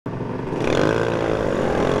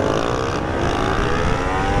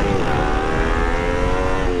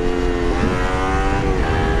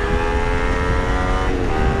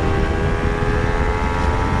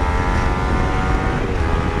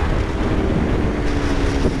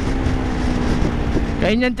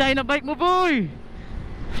Kain yan China bike mo boy.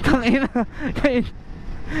 Tangina. Kain.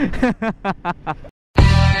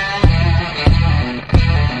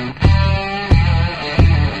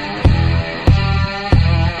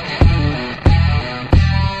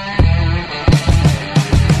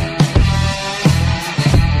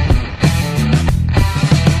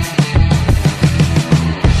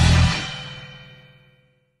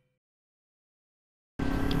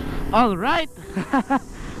 Alright.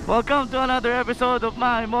 Welcome to another episode of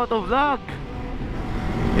my moto vlog.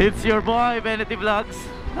 It's your boy Benety Vlogs.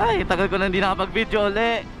 Ay, tagal ko na hindi nakapag-video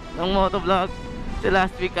ulit ng moto vlog. Kasi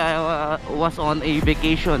last week I was on a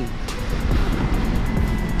vacation.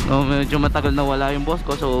 So, medyo matagal na wala yung boss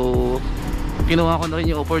ko. So kinuha ko na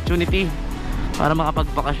rin yung opportunity para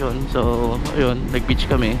makapag-bakasyon. So ayun,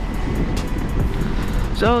 nag-beach kami.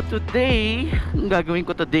 So today, ang gagawin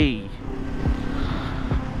ko today,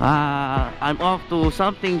 I'm off to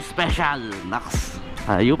something special. Naks,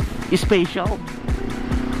 ayup, special.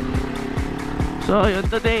 So yun,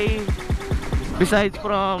 today, besides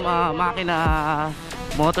from Makina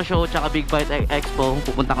Motoshow tsaka Big Bite Expo,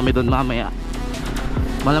 pupunta kami doon mamaya.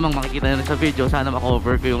 Malamang makikita nyo sa video. Sana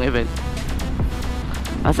makover ko yung event.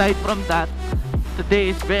 Aside from that, today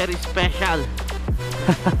is very special.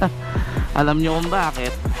 Alam nyo kung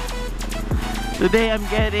bakit. Today I'm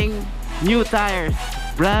getting new tires.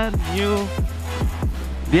 Brand new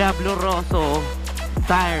Diablo Rosso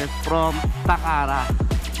tires from Takara.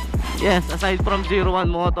 Yes, aside from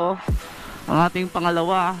One Moto, ang ating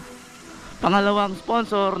pangalawang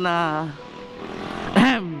sponsor na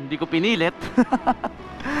hindi ko pinilit.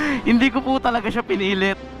 Hindi ko po talaga siya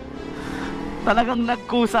pinilit. Talagang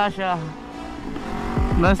nagkusa siya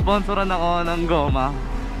na sponsoran ako ng goma.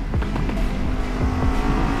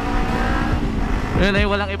 Yun ay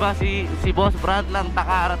walang iba, si Boss Brand ng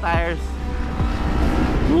Takara Tires.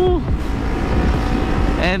 Woo!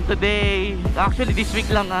 And today, actually this week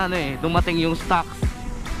lang dumating yung stocks.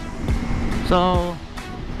 So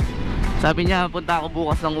sabi niya punta ako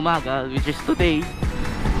bukas ng umaga, which is today,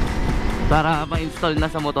 para ma-install na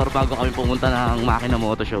sa motor bago kami pumunta ng Makina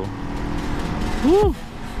Motoshow. Woo!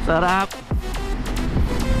 Sarap!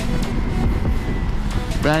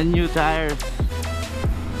 Brand new tires.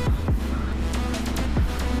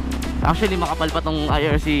 Actually makapal pa tong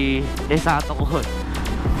IRC Esato ko.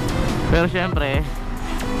 Pero syempre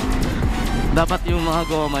dapat yung mga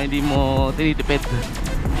goma hindi mo tinitipid.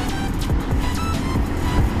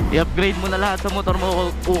 I-upgrade mo na lahat sa motor mo.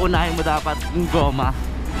 Uunahin mo dapat yung goma.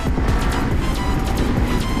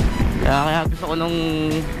 Kaya gusto ko nung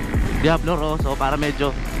Diablo Rosso para medyo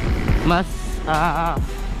mas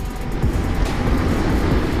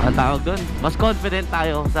ang tawag dun, mas confident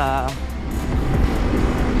tayo sa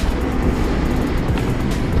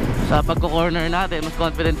pagko-corner natin. Mas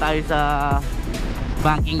confident tayo sa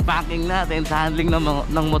banking natin, sa handling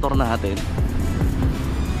ng motor natin.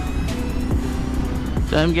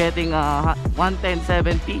 So I'm getting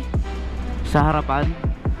 110/70 sa harapan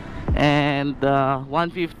and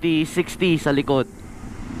 150/60 sa likod.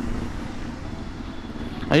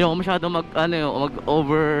 Ayoko masyado mag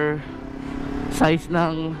oversize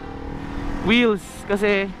ng wheels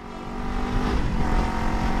kasi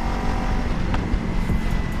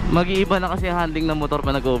mag-iiba na kasi ang handling ng motor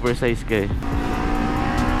pa nag-oversize ka eh.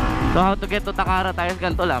 So how to get to Takara Tires,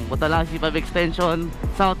 ganito lang. Punta lang si Pab Extension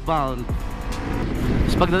southbound.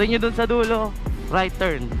 Tapos pagdating nyo dun sa dulo, right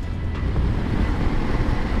turn.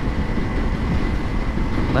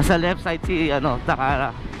 Nasa left side si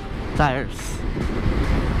Takara Tires.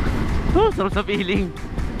 Sarap sa feeling.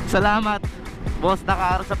 Salamat Boss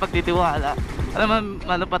Takara sa pagtitiwala. Alam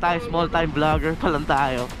mo, pa tayo, small time vlogger pa lang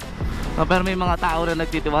tayo. Pero may mga tao na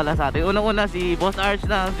nagtitiwala sa atin. Unang-una si Boss Arch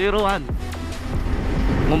na 01.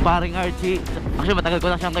 Kumparing Archie. Actually matagal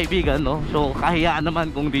ko na siyang kaibigan, no? So kahiyaan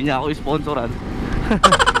naman kung di niya ako sponsoran.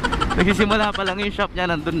 Nagsisimula pa lang yung shop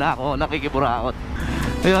niya, nandun na ako, nakikiburaot.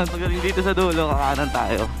 Ayun, pagdating dito sa dulo, kakanan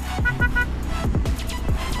tayo.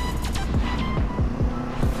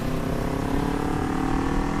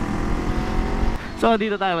 So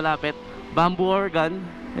dito tayo malapit. Bamboo Organ,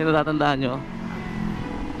 yun natatandaan nyo.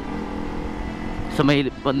 Sa may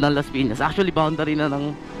bandang Las Piñas. Actually boundary na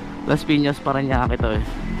ng Las Piñas, Parañaque to eh.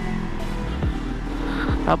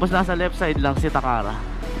 Tapos nasa left side lang si Takara.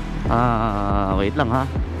 Wait lang ha.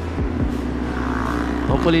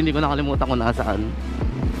 Hopefully hindi ko nakalimutan kung nasaan.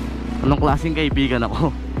 Anong klaseng kaibigan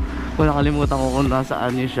ako. Kung nakalimutan ko kung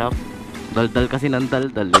nasaan yung shop. Daldal kasi ng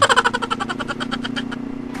daldal eh.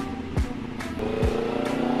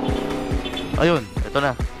 Ayun, ito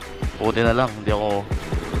na. Puti na lang, hindi ako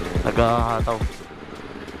naghahataw.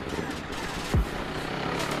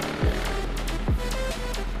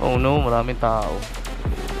 Oh no, maraming tao.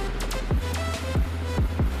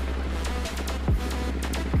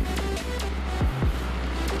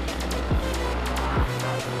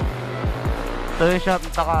 Ito yung shop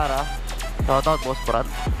ng Takara. Shoutout boss Brad.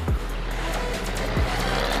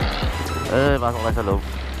 Pasok tayo sa loob.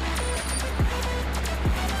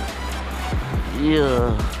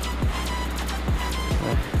 Yeah.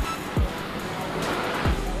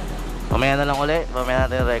 Mamaya na lang uli. Mamaya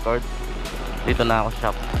natin yung record. Dito na ako sa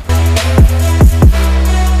shop.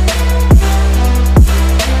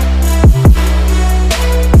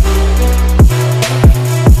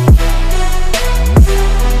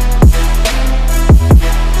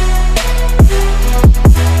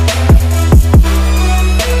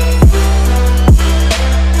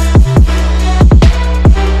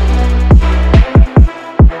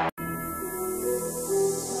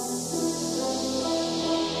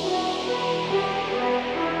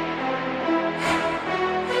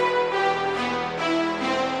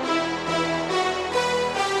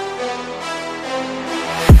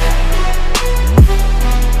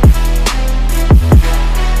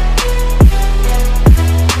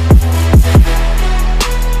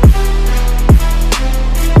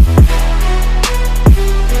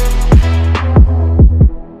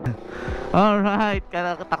 Alright,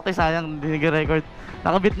 takti sayang hindi nag-record.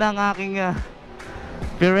 Nakabit na ang aking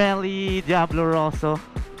Pirelli Diablo Rosso.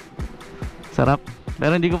 Sarap.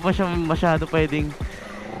 Pero hindi ko pa siya masyado pwedeng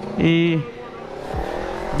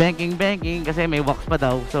banking kasi may wax pa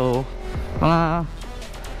daw. So mga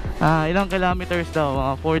ilang kilometers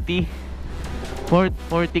daw, mga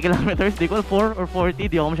 40 kilometers, di ko 4 or 40.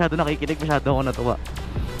 Di ako masyado nakikinig, masyado ako natuwa.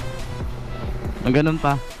 Ang ganun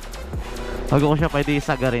pa, bago ko siya pwede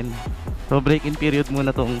sagarin. So break-in period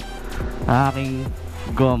muna tong aking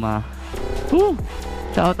goma. Woo!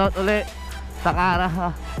 Shoutout ulit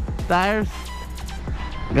Takara tires.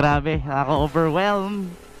 Grabe, nakaka-overwhelm.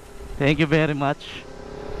 Thank you very much.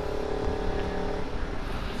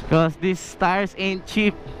 Because these tires ain't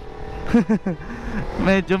cheap.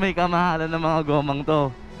 Medyo may kamahalan ng mga gomang to.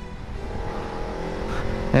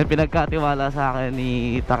 Pinagkatiwala sa akin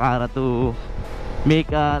ni Takara to make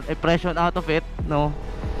an impression out of it, no?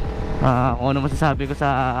 Kung ano masasabi ko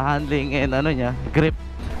sa handling and ano niya, grip.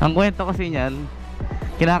 Ang kwento kasi niyan,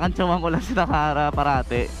 kinakantsawan ko lang si Takara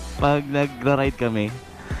parate pag nagra-ride kami.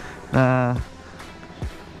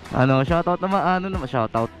 Shoutout naman,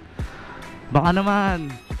 shoutout. Baka naman,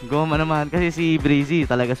 goma naman. Kasi si Breezy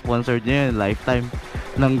talaga sponsored niya yun, lifetime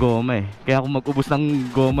ng goma eh. Kaya kung mag-ubos ng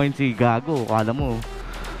goma yun si Gago, kala mo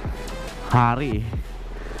hari eh.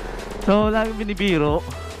 So lagi binibiro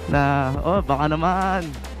na, baka naman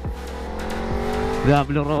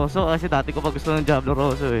Diablo Rosso, kasi dati ko pa gusto ng Diablo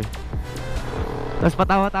Rosso eh. Tapos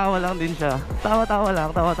patawa-tawa lang din siya. Tawa-tawa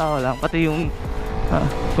lang. Pati yung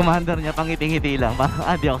commander niya pangiting-ngiti lang.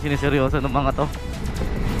 Di ako siniseryoso ng mga to.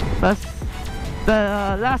 Tapos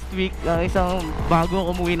last week, isang bago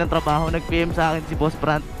ako umuwi ng trabaho, nag-PM sa akin si Boss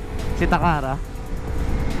Brand, si Takara.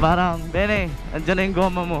 Parang, Bene, andyan na yung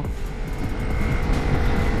goma mo.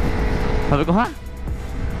 Sabi ko, ha?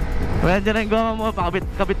 Andyan na yung goma mo,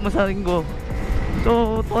 kabit mo sa ringgo.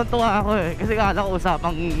 So, tuwan-tuwa ako eh. Kasi kala ko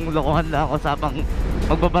usapang lokohan lang, usapang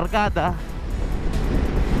magbabarkada.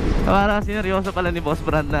 Para sineryoso pala ni Boss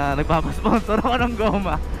Brand na nagpapasponsor ako ng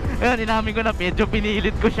goma. Ayun, inamin ko na medyo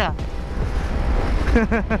pinilit ko siya.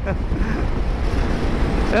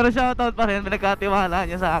 Pero shoutout pa rin, pinagkatiwala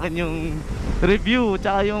niya sa akin yung review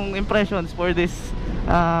tsaka yung impressions for this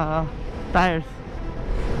tires.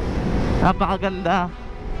 Napakaganda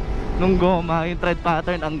nung goma, yung tread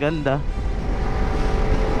pattern ang ganda.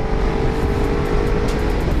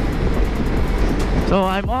 So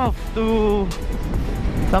I'm off to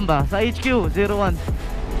samba sa HQ01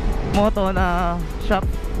 Moto na shop.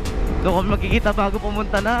 Doon kami magkikita bago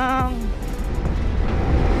pumunta ng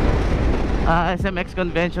SMX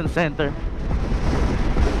Convention Center.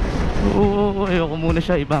 Ayoko muna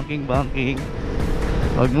siya i-banking.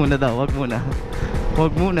 Wag muna daw, wag muna.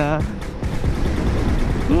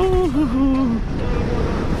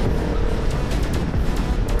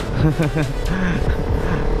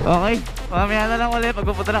 Okay, mamaya na lang ulit.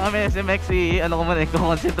 Pagpupunta na kami SMX,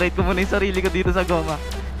 concentrate ko muna yung sarili ko dito sa goma.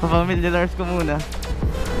 Pa-familiarize ko muna.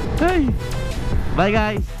 Hey, bye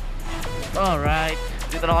guys. Alright,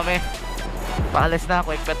 dito na kami. Paalis na,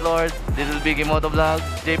 KwekPetLord, Little Biggie Moto Vlog,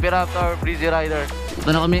 JP Raptor, Breezy Rider. Dito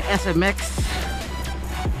na kami SMX.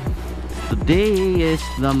 Today is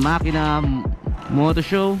the Makina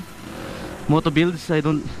Motoshow, Moto Builds,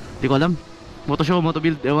 di ko alam. Motoshow, Moto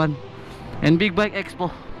Build, ewan. And Big Bike Expo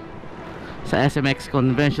sa SMX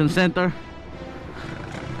Convention Center,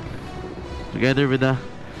 together with the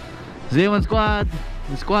Z1 squad,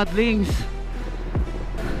 squad links.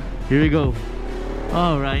 Here we go.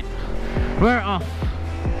 Alright, we're off.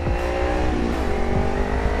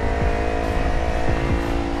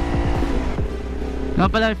 Nga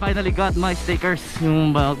pala, I finally got my stickers.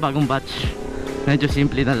 Yung bagong batch. Medyo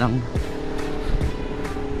simple na lang,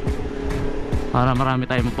 para marami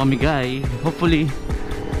tayong pamigay. Hopefully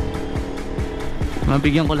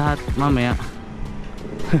mabigyan ko lahat mamaya.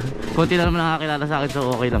 Konti na naman nakakilala sa akin,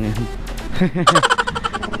 so okay lang yun.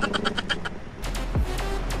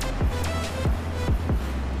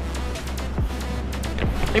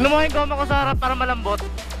 Tingnan mo yung goma ko sa harap para malambot.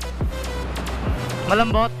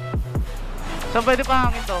 Malambot. Saan pwede pa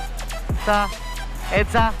hangin to? Sa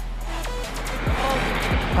EDSA?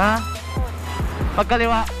 Ha?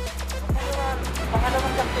 Pagkaliwa.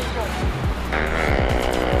 Pangalawang station.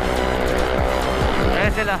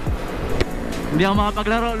 Ayan sila. Hindi ako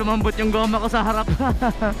makapaglaro, lumambot yung goma ko sa harap.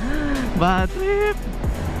 Bad trip.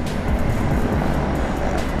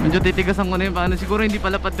 Medyo titigasan ko na yun. Paano? Siguro hindi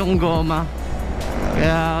palapad yung goma,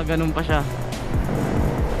 kaya ganun pa siya.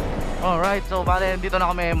 Alright, so bale dito na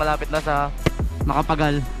kami, malapit na sa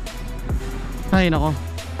Makapagal. Ay nako,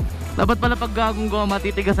 dapat pala pag gagong goma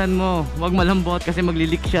titigasan mo, wag malambot kasi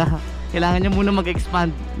maglilik siya. Kailangan niya muna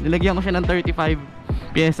mag-expand. Nilagyan ko siya ng 35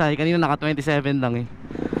 PSI. Kanina naka 27 lang eh.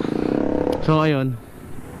 So ayun,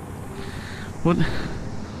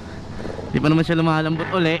 di pa naman siya lumalambot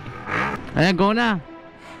uli. Ayan, go na.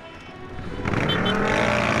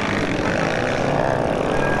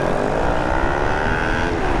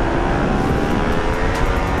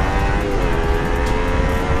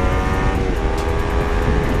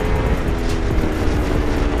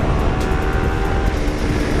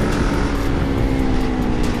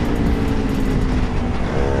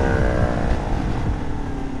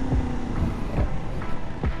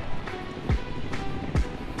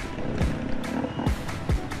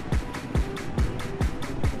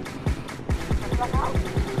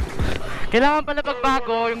 Kailangan pala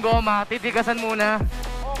pagbago yung goma, titigasan muna.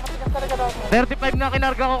 Oo, matigas talaga daw. 35 na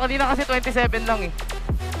kinarga ko kanina kasi 27 lang eh.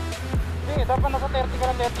 Hindi, dapat nasa 30 ka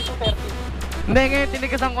lang, 30 to 30. Hindi, ngayon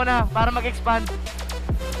tinigasan ko na para mag-expand.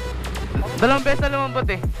 Dalawang beses na lumambot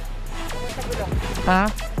eh. Ha?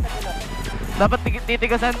 Dapat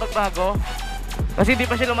titigasan pagbago, kasi hindi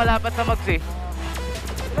pa siya lumalapat sa mags eh.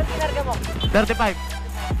 Ilan kinarga mo? 35.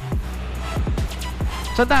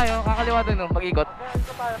 Saan tayo? Kakaliwa dun no, pag-ikot.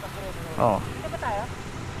 Ito tayo, Oo. Ito ba tayo?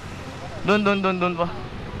 Dun pa.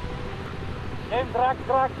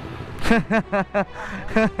 Drag.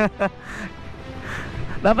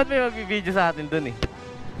 Dapat may mag-video sa atin dun eh.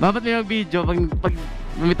 Dapat may mag-video pag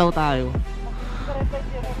lumitaw tayo.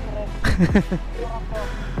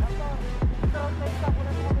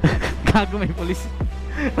 Gago, may pulis.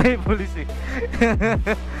 May pulis eh.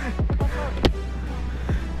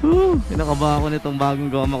 Pinakaba ako nitong bagong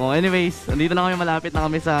goma ko. Anyways, andito na kami, malapit na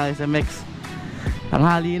kami sa SMX.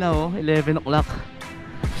 Tanghali na oh, 11 o'clock.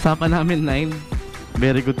 Usapan namin 9.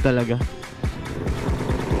 Very good talaga.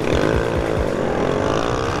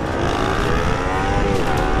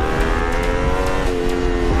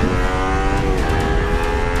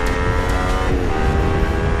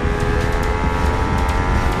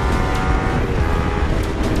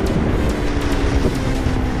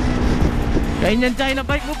 Kain yan China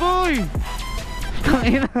bike mo boy.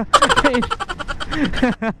 Tangina.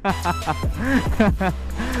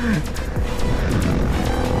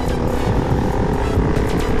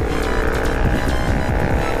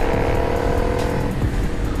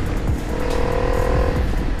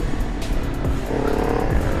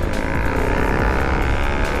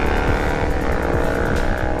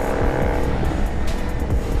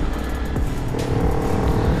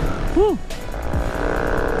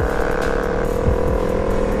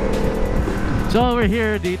 So we're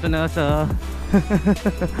here dito na sa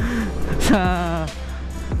sa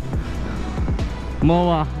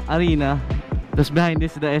MOA Arena. Tapos behind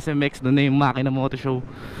this the SMX, doon na yung Makina Motoshow.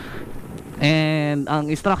 And ang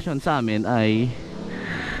instruction sa amin ay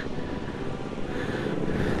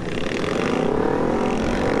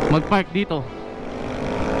mag-park dito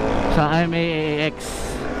sa MAAX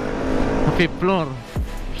sa 5th floor.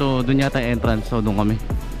 So doon yata yung entrance. So doon kami.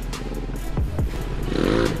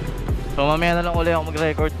 So mamaya na lang ulit ako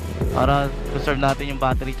mag-record para conserve natin yung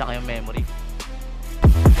battery tsaka yung memory.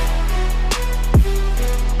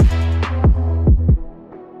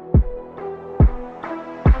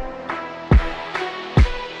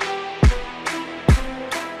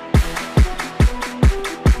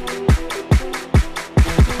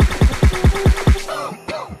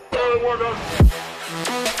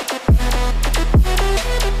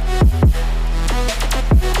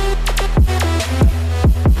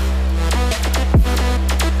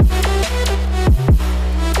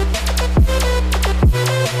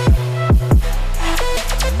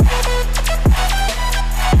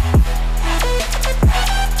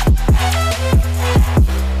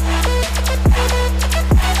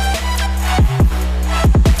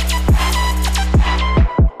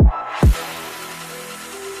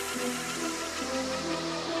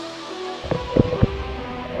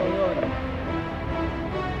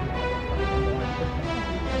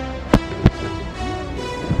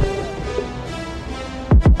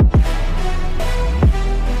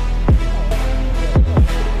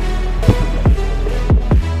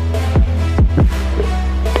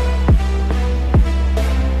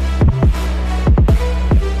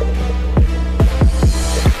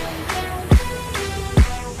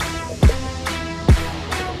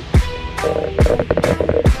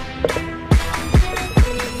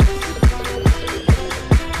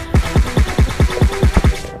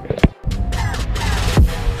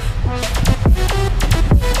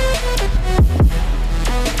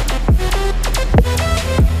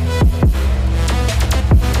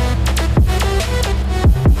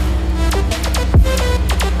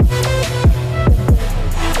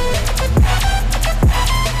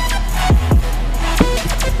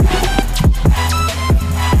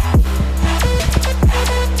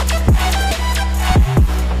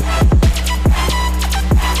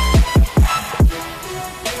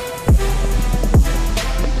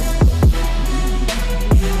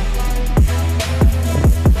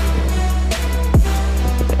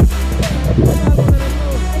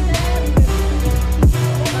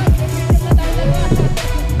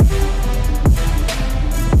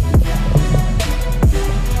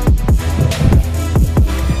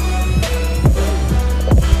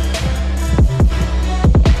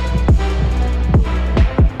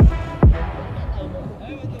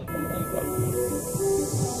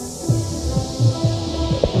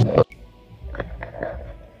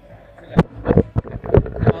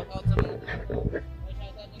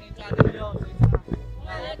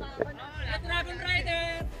 Dragon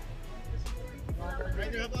Rider!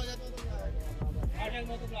 Rider ba ito? Ariel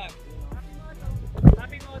Moto Vlog.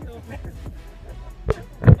 PappyMoto.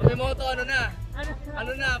 PappyMoto, ano na?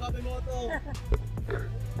 Ano na, PappyMoto?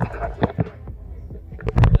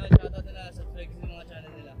 Shoutout nila, subscribe sa mga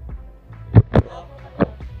channel nila.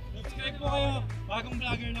 Subscribe po kayo. Bagong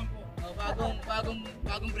vlogger lang po. Oh,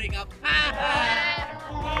 bagong breakup.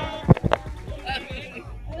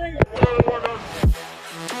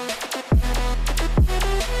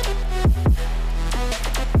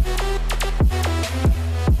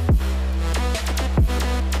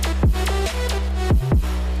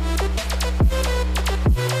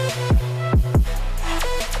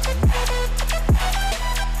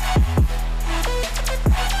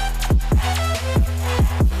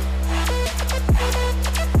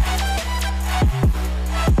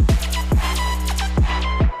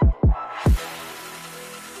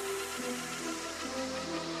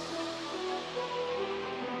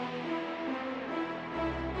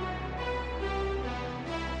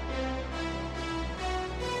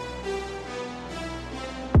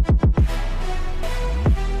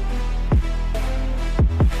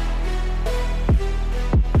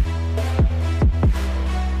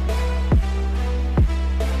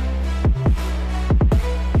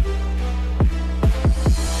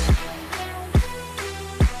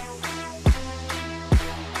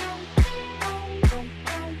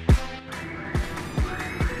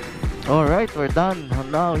 Alright, we're done.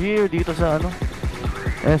 Now here, dito sa ano,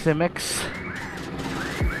 SMX.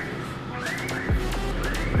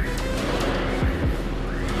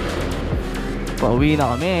 Pauwi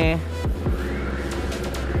na kami.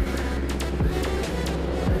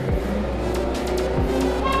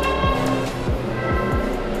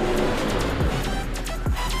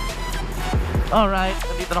 Alright,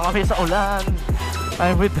 nandito na kami sa ulan.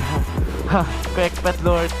 I'm with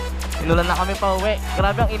KwekPetLord. Inulan na kami pa uwi.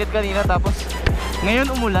 Grabe ang init kanina, tapos ngayon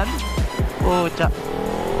umulan. Pucha.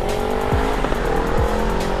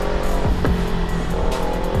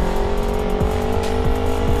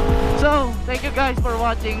 So, thank you guys for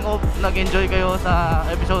watching. Hope nag-enjoy kayo sa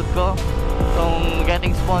episode ko. Itong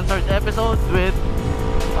getting sponsored episode with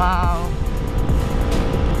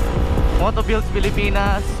Moto Builds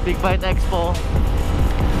Pilipinas, Big Bite Expo,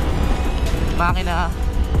 Makina.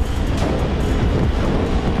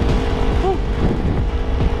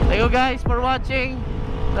 Thank you guys for watching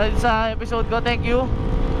sa episode ko. Thank you.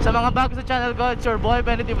 Sa mga bago sa channel ko, it's your boy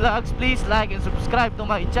Benity Vlogs. Please like and subscribe to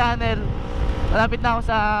my channel. Malapit na ako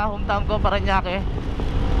sa hometown ko, Paranaque.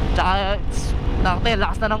 Tsaka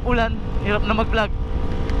lakas na ng ulan, hirap na mag vlog.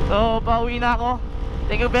 So pauwi na ako.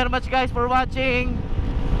 Thank you very much guys for watching.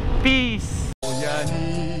 Peace.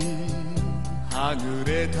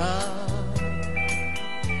 하늘에 다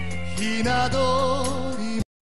희나도